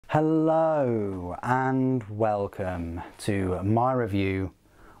Hello and welcome to my review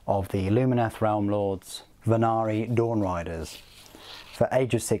of the Lumineth Realm-Lords Vanari Dawnriders for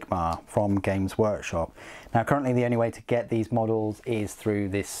Age of Sigmar from Games Workshop. Now currently the only way to get these models is through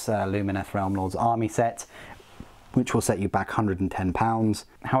this Lumineth Realm-Lords army set, which will set you back £110.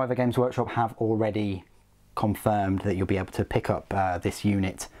 However, Games Workshop have already confirmed that you'll be able to pick up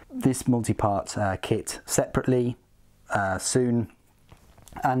this multi-part kit separately soon.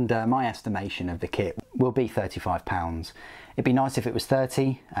 And my estimation of the kit will be £35. It'd be nice if it was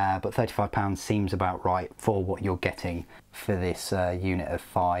 30, but £35 seems about right for what you're getting for this unit of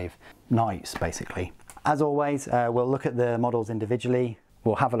 5 knights, basically. As always, we'll look at the models individually,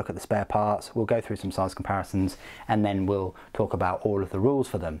 we'll have a look at the spare parts, we'll go through some size comparisons, and then we'll talk about all of the rules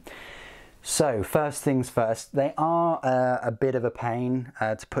for them. So first things first, they are a bit of a pain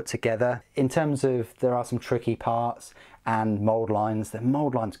to put together. In terms of, there are some tricky parts and mould lines. The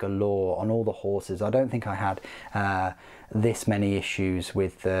mould lines galore on all the horses. I don't think I had this many issues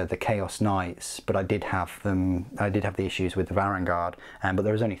with the Chaos Knights, but I did have them. I did have the issues with the Vanguard, but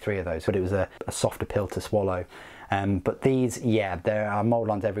there was only 3 of those, but it was a softer pill to swallow. But these, yeah, there are mould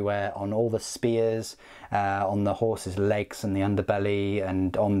lines everywhere on all the spears, on the horse's legs and the underbelly,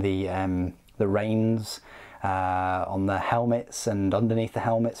 and on the reins, on the helmets and underneath the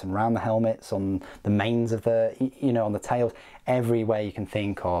helmets and around the helmets, on the manes of the, on the tails, everywhere you can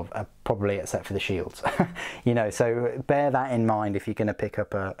think of, probably except for the shields. So bear that in mind if you're going to pick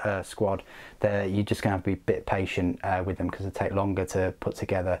up a squad. You're just going to have to be a bit patient with them, because they take longer to put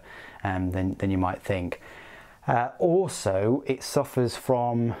together than you might think. Also, it suffers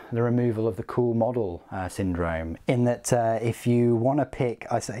from the removal of the cool model syndrome, in that if you want to pick,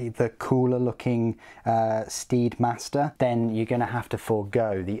 I say, the cooler looking Steed Master, then you're going to have to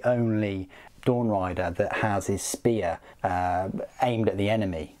forego the only Dawnrider that has his spear aimed at the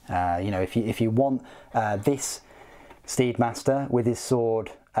enemy. If you want this Steed Master with his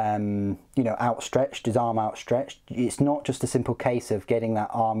sword outstretched, his arm outstretched, it's not just a simple case of getting that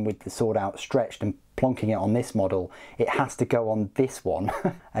arm with the sword outstretched and plonking it on this model. It has to go on this one.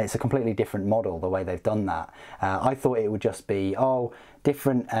 It's a completely different model, the way they've done that. I thought it would just be,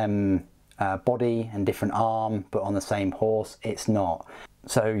 different body and different arm, but on the same horse. It's not.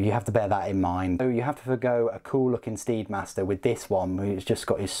 So you have to bear that in mind. So you have to forgo a cool looking Steed Master with this one, who's just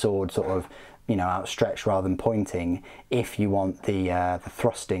got his sword sort of, outstretched rather than pointing, if you want the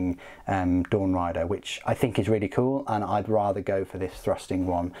thrusting Dawnrider, which I think is really cool, and I'd rather go for this thrusting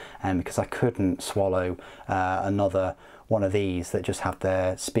one, because I couldn't swallow another one of these that just have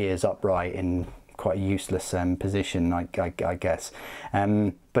their spears upright in quite a useless position, I guess.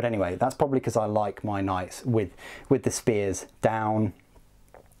 But anyway, that's probably because I like my knights with the spears down,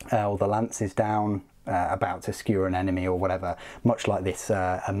 or the lances down, about to skewer an enemy or whatever, much like this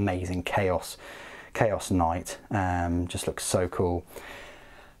amazing Chaos Knight. Just looks so cool.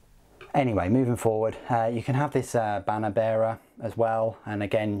 Anyway, moving forward, you can have this banner bearer as well, and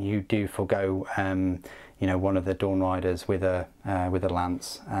again you do forgo one of the Dawnriders with a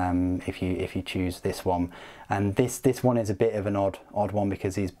lance, if you choose this one. And this one is a bit of an odd one,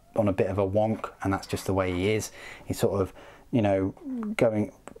 because he's on a bit of a wonk, and that's just the way he is. He's sort of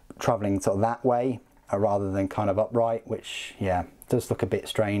traveling sort of that way rather than kind of upright, which, yeah, does look a bit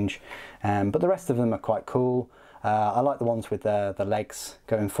strange. But the rest of them are quite cool. I like the ones with the legs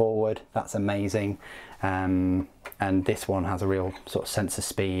going forward. That's amazing. And this one has a real sort of sense of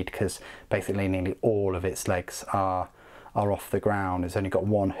speed, because basically nearly all of its legs are off the ground. It's only got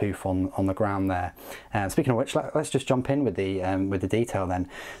one hoof on the ground there. Speaking of which, let's just jump in with the detail then.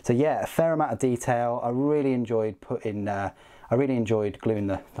 So yeah, a fair amount of detail. I really enjoyed gluing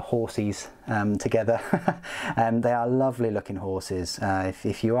the horses together. They are lovely looking horses.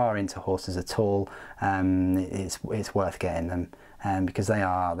 If you are into horses at all, it's worth getting them, because they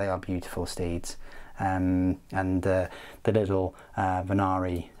are beautiful steeds. And the little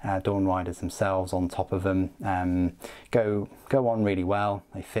Vanari Dawnriders themselves on top of them go on really well.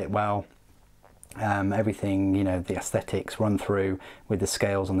 They fit well. Everything, the aesthetics run through with the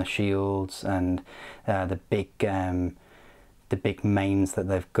scales on the shields, and the big manes that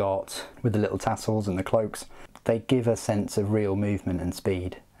they've got with the little tassels and the cloaks. They give a sense of real movement and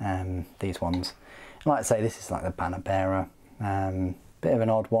speed, these ones. Like I say, this is like the banner bearer, bit of an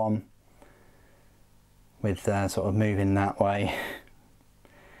odd one, with sort of moving that way.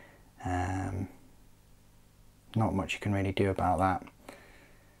 Not much you can really do about that.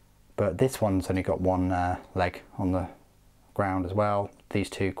 But this one's only got one leg on the ground as well. These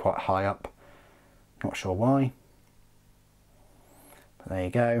two quite high up. Not sure why. But there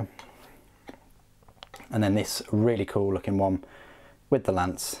you go. And then this really cool looking one with the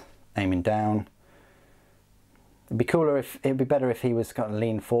lance aiming down. It'd be cooler if, it'd be better if he was kind of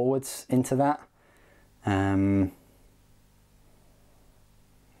lean forwards into that.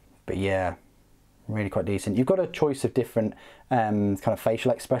 But yeah, really quite decent. You've got a choice of different kind of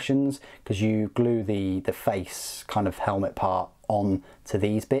facial expressions, because you glue the face kind of helmet part on to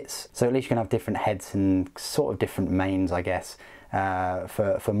these bits. So at least you can have different heads and sort of different manes, I guess,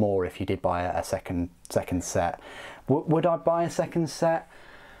 for more if you did buy a second set. Would I buy a second set?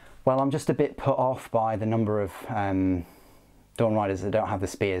 Well, I'm just a bit put off by the number of Dawnriders that don't have the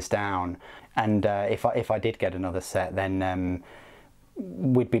spears down, and if I did get another set, then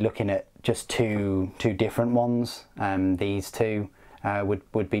we'd be looking at just two different ones. These two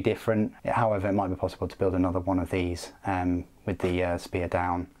would be different. However, it might be possible to build another one of these with the spear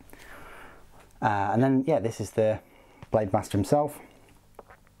down. And then, yeah, this is the Blade Master himself.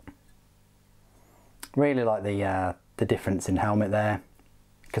 Really like the difference in helmet there,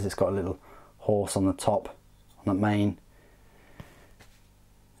 because it's got a little horse on the top, on the mane.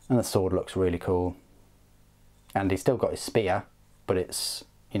 And the sword looks really cool. And he's still got his spear, but it's,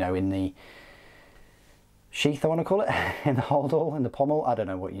 you know, in the sheath, I want to call it, in the holdall, in the pommel. I don't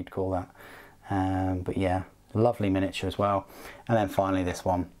know what you'd call that. But yeah, lovely miniature as well. And then finally this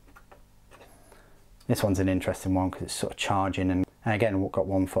one. This one's an interesting one because it's sort of charging, and again, got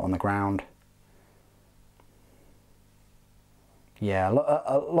one foot on the ground. Yeah,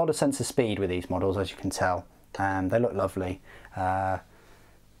 a lot of sense of speed with these models, as you can tell. They look lovely.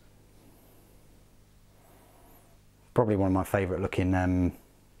 Probably one of my favourite looking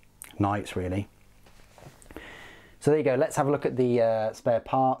knights, really. So there you go. Let's have a look at the spare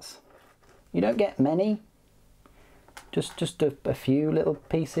parts. You don't get many, just a few little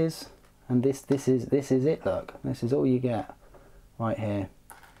pieces, and this is it. Look, this is all you get right here.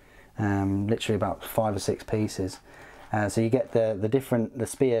 Literally about 5 or 6 pieces. So you get the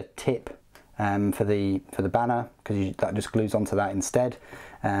spear tip for the banner, because that just glues onto that instead.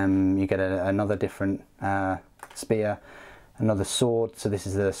 You get another different spear, another sword. So this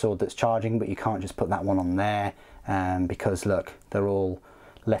is the sword that's charging, but you can't just put that one on there, because look, they're all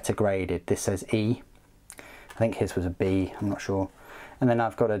letter graded. This says E. I think his was a B, I'm not sure. And then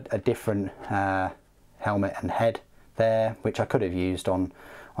I've got a different helmet and head there, which I could have used on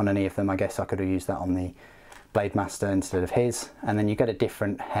any of them. I guess I could have used that on the Blade Master instead of his. And then you get a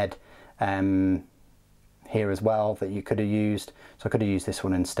different head here as well that you could have used. So I could have used this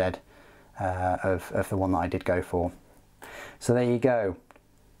one instead of the one that I did go for. So there you go.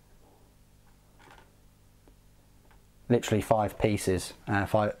 Literally 5 pieces,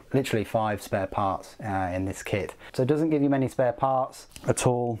 literally 5 spare parts in this kit. So it doesn't give you many spare parts at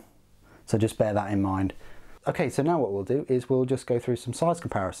all, so just bear that in mind. Okay, so now what we'll do is we'll just go through some size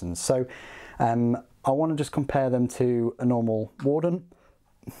comparisons. So I want to just compare them to a normal Warden.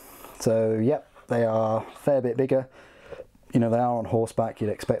 So yep, they are a fair bit bigger. You know, they are on horseback, you'd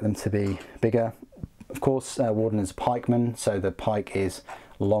expect them to be bigger. Of course, Warden is a pikeman, so the pike is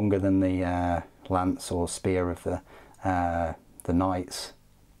longer than the lance or spear of the knights.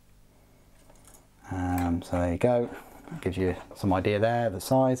 So there you go, that gives you some idea there of the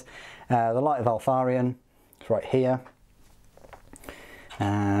size. The Light of Altharion is right here.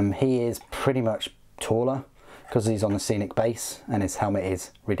 He is pretty much taller because he's on the scenic base and his helmet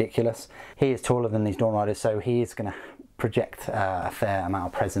is ridiculous. He is taller than these Dawnriders, so he is going to project a fair amount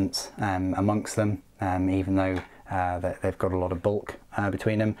of presence amongst them, even though they've got a lot of bulk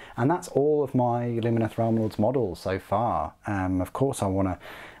between them. And that's all of my Lumineth Realm-Lords models so far. Of course I want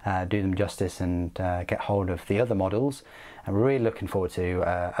to do them justice and get hold of the other models. I'm really looking forward to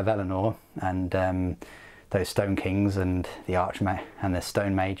of Eleanor and those Stone Kings and the and the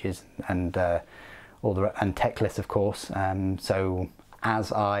Stone Mages and all the and Teclis, of course. So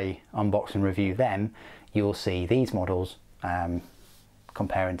as I unbox and review them, you'll see these models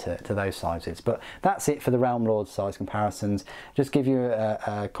comparing to those sizes. But that's it for the Realm-Lords size comparisons. Just give you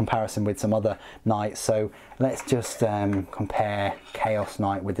a comparison with some other knights. So let's just compare Chaos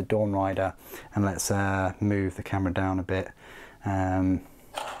Knight with the Dawnrider, and let's move the camera down a bit.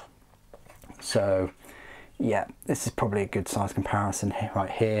 So yeah, this is probably a good size comparison right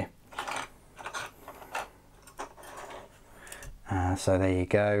here. So there you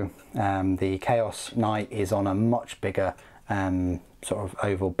go. The Chaos Knight is on a much bigger sort of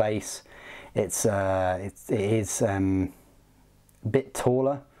oval base. It is a bit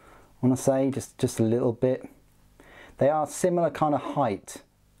taller, I want to say, just a little bit. They are similar kind of height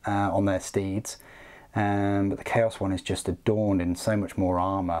on their steeds, but the Chaos one is just adorned in so much more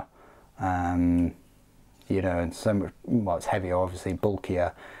armour. You know, and so much, well, it's heavier, obviously,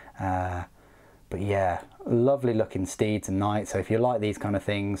 bulkier. But yeah, lovely looking steeds and knights. So if you like these kind of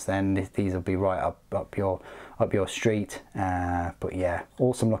things, then these will be right up your street. But yeah,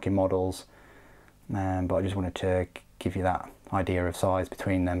 awesome looking models. But I just wanted to give you that idea of size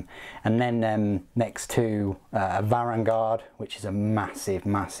between them. And then next to a Vanguard, which is a massive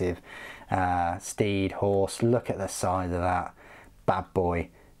steed horse. Look at the size of that bad boy.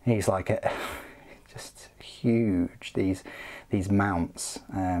 He's like just huge. These mounts.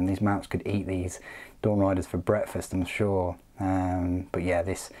 These mounts could eat these Dawnriders for breakfast, I'm sure. But yeah,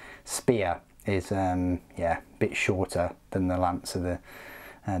 this spear is yeah, a bit shorter than the lance of the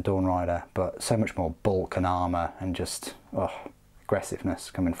Dawnrider, but so much more bulk and armour and just aggressiveness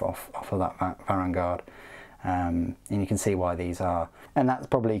coming off of that Vanguard. And you can see why these are, and that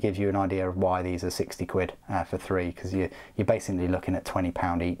probably gives you an idea of why these are 60 quid for 3, because you're basically looking at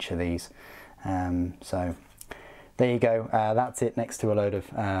 £20 each of these. So there you go. That's it, next to a load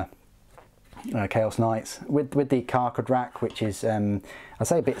of Chaos Knights with the Carcad rack, which is I'd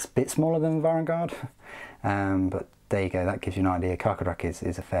say a bit smaller than Vanguard, but there you go. That gives you an idea. Carcad rack is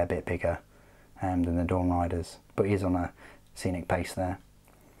a fair bit bigger than the Dawnriders, but he is on a scenic pace there.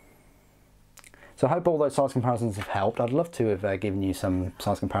 So I hope all those size comparisons have helped. I'd love to have given you some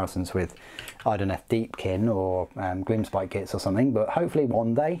size comparisons with Idoneth Deepkin or Gloomspite kits or something, but hopefully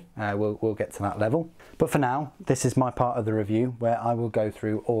one day we'll get to that level. But for now, this is my part of the review where I will go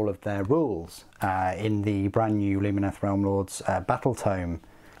through all of their rules in the brand new Lumineth Realm-Lords Battle Tome,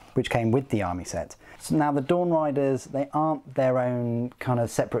 which came with the army set. So now the Dawnriders, they aren't their own kind of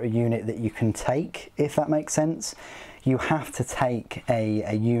separate unit that you can take, if that makes sense. You have to take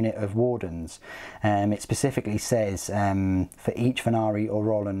a unit of Wardens. It specifically says for each Vanari or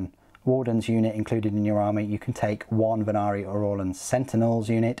Roland Wardens unit included in your army, you can take one Vanari or Roland Sentinels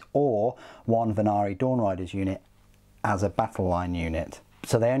unit or one Vanari Dawnriders unit as a battle line unit.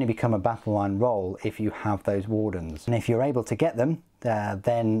 So they only become a battle line role if you have those Wardens. And if you're able to get them,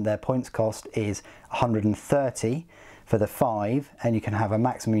 then their points cost is 130 for the 5, and you can have a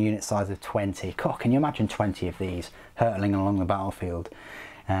maximum unit size of 20. God, can you imagine 20 of these hurtling along the battlefield?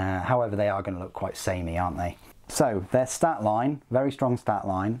 However, they are going to look quite samey, aren't they? So their stat line, very strong stat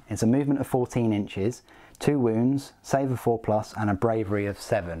line, is a movement of 14 inches, 2 wounds, save of 4+, and a bravery of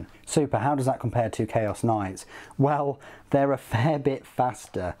 7. Super. How does that compare to Chaos Knights? Well, they're a fair bit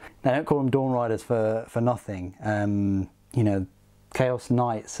faster. They don't call them Dawnriders for nothing. You know, Chaos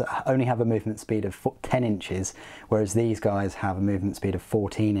Knights only have a movement speed of 10 inches, whereas these guys have a movement speed of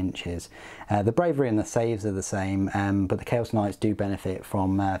 14 inches. The bravery and the saves are the same, but the Chaos Knights do benefit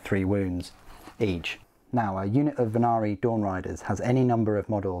from 3 wounds each. Now, a unit of Vanari Dawnriders has any number of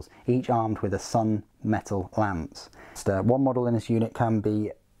models, each armed with a Sun Metal Lance. So one model in this unit can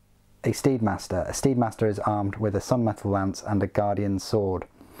be a Steedmaster. A Steedmaster is armed with a Sun Metal Lance and a Guardian Sword.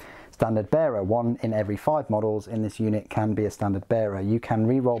 Standard Bearer. 1 in every 5 models in this unit can be a Standard Bearer. You can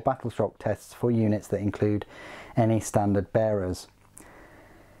re-roll battle shock tests for units that include any Standard Bearers.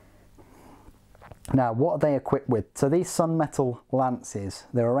 Now, what are they equipped with? So these Sun Metal Lances,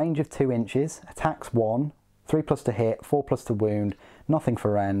 they're a range of 2 inches, attacks 1, 3+ to hit, 4+ to wound, nothing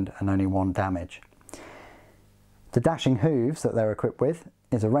for rend, and only 1 damage. The Dashing Hooves that they're equipped with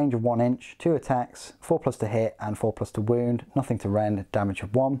is a range of 1 inch, 2 attacks, 4+ to hit and 4+ to wound, nothing to rend, damage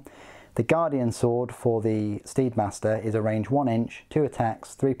of 1. The Guardian Sword for the Steedmaster is a range 1 inch, 2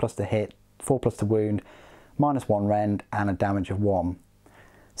 attacks, 3+ to hit, 4+ to wound, -1 rend and a damage of 1.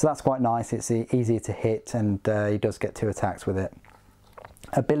 So that's quite nice. It's easier to hit, and he does get 2 attacks with it.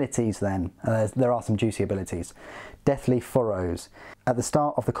 Abilities then, there are some juicy abilities. Deathly Furrows. At the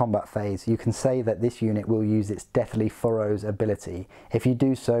start of the combat phase, you can say that this unit will use its Deathly Furrows ability. If you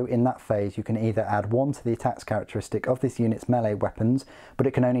do so in that phase, you can either add 1 to the attacks characteristic of this unit's melee weapons, but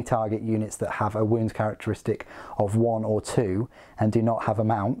it can only target units that have a wounds characteristic of 1 or 2 and do not have a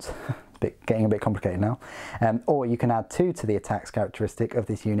mount. Getting a bit complicated now. Or you can add 2 to the attacks characteristic of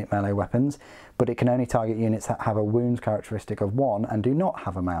this unit melee weapons, but it can only target units that have a wounds characteristic of 1 and do not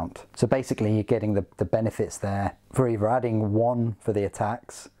have a mount. So basically you're getting the benefits there for either adding 1 for the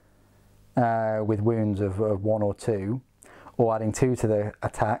attacks with wounds of 1 or 2, or adding 2 to the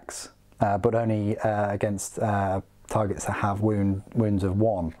attacks but only against targets that have wounds of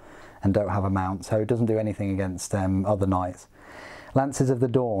 1 and don't have a mount, so it doesn't do anything against other knights. Lances of the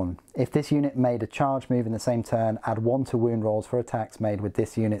Dawn. If this unit made a charge move in the same turn, add 1 to wound rolls for attacks made with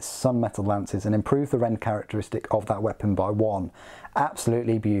this unit's Sun Metal Lances and improve the rend characteristic of that weapon by 1.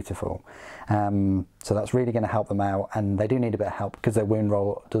 Absolutely beautiful. So that's really going to help them out, and they do need a bit of help because their wound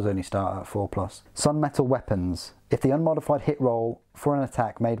roll does only start at 4+. Sun Metal Weapons. If the unmodified hit roll for an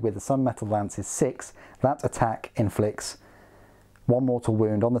attack made with the Sun Metal Lance is 6, that attack inflicts 1 mortal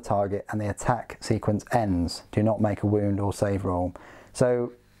wound on the target and the attack sequence ends. Do not make a wound or save roll.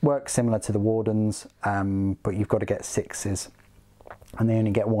 So works similar to the Wardens, but you've got to get 6s and they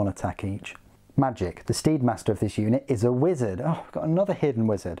only get 1 attack each. Magic. The Steed Master of this unit is a wizard. Oh, I've got another hidden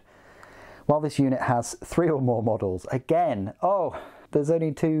wizard. While this unit has 3 or more models, again, oh, there's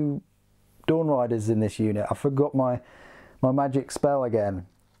only 2 Dawnriders in this unit. I forgot my magic spell again.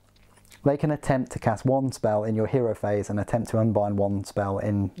 They can attempt to cast 1 spell in your hero phase and attempt to unbind 1 spell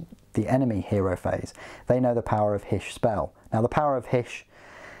in the enemy hero phase. They know the power of Hish spell. Now the power of Hish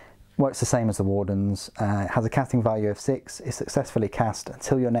works the same as the Wardens. It has a casting value of 6. Is successfully cast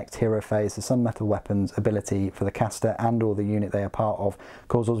until your next hero phase. The Sun Metal Weapons ability for the caster and or the unit they are part of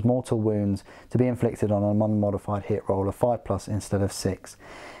causes mortal wounds to be inflicted on an unmodified hit roll of 5+ instead of 6.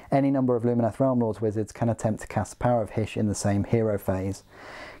 Any number of Lumineth Realm-Lords wizards can attempt to cast the power of Hish in the same hero phase.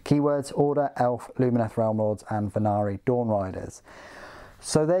 Keywords: Order, Elf, Lumineth Realm-Lords and Vanari Dawnriders.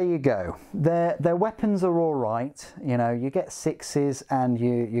 So there you go. Their weapons are all right. You know, you get 6s and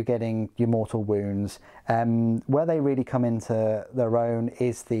you're getting your mortal wounds. Where they really come into their own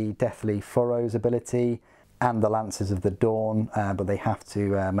is the Deathly Furrows ability and the Lances of the Dawn, but they have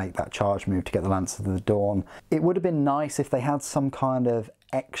to make that charge move to get the Lances of the Dawn. It would have been nice if they had some kind of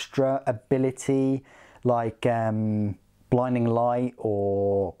extra ability like Blinding Light,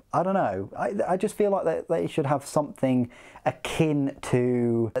 or I don't know. I just feel like they should have something akin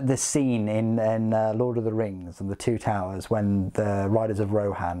to the scene in Lord of the Rings and the Two Towers when the Riders of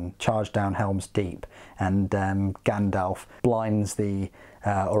Rohan charge down Helm's Deep and Gandalf blinds the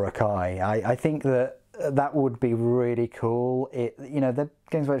Uruk-hai. I think that would be really cool. You know, the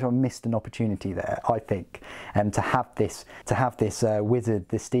Games Workshop missed an opportunity there, I think, to have this wizard,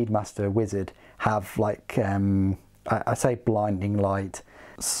 this Steedmaster wizard, have like I say Blinding Light,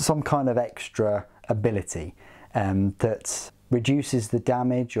 some kind of extra ability that reduces the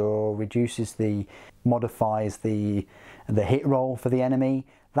damage or modifies the hit roll for the enemy.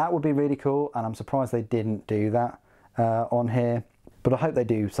 That would be really cool, and I'm surprised they didn't do that on here. But I hope they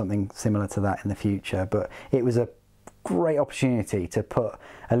do something similar to that in the future. But it was a great opportunity to put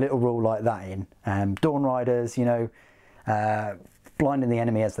a little rule like that in. Dawnriders, you know, blinding the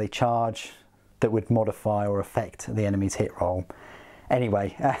enemy as they charge, that would modify or affect the enemy's hit roll.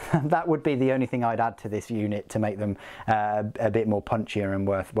 Anyway, that would be the only thing I'd add to this unit to make them a bit more punchier and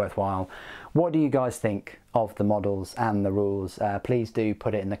worthwhile. What do you guys think of the models and the rules? Please do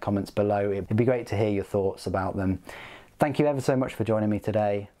put it in the comments below. It'd be great to hear your thoughts about them. Thank you ever so much for joining me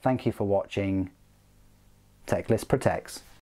today. Thank you for watching. Techless protects.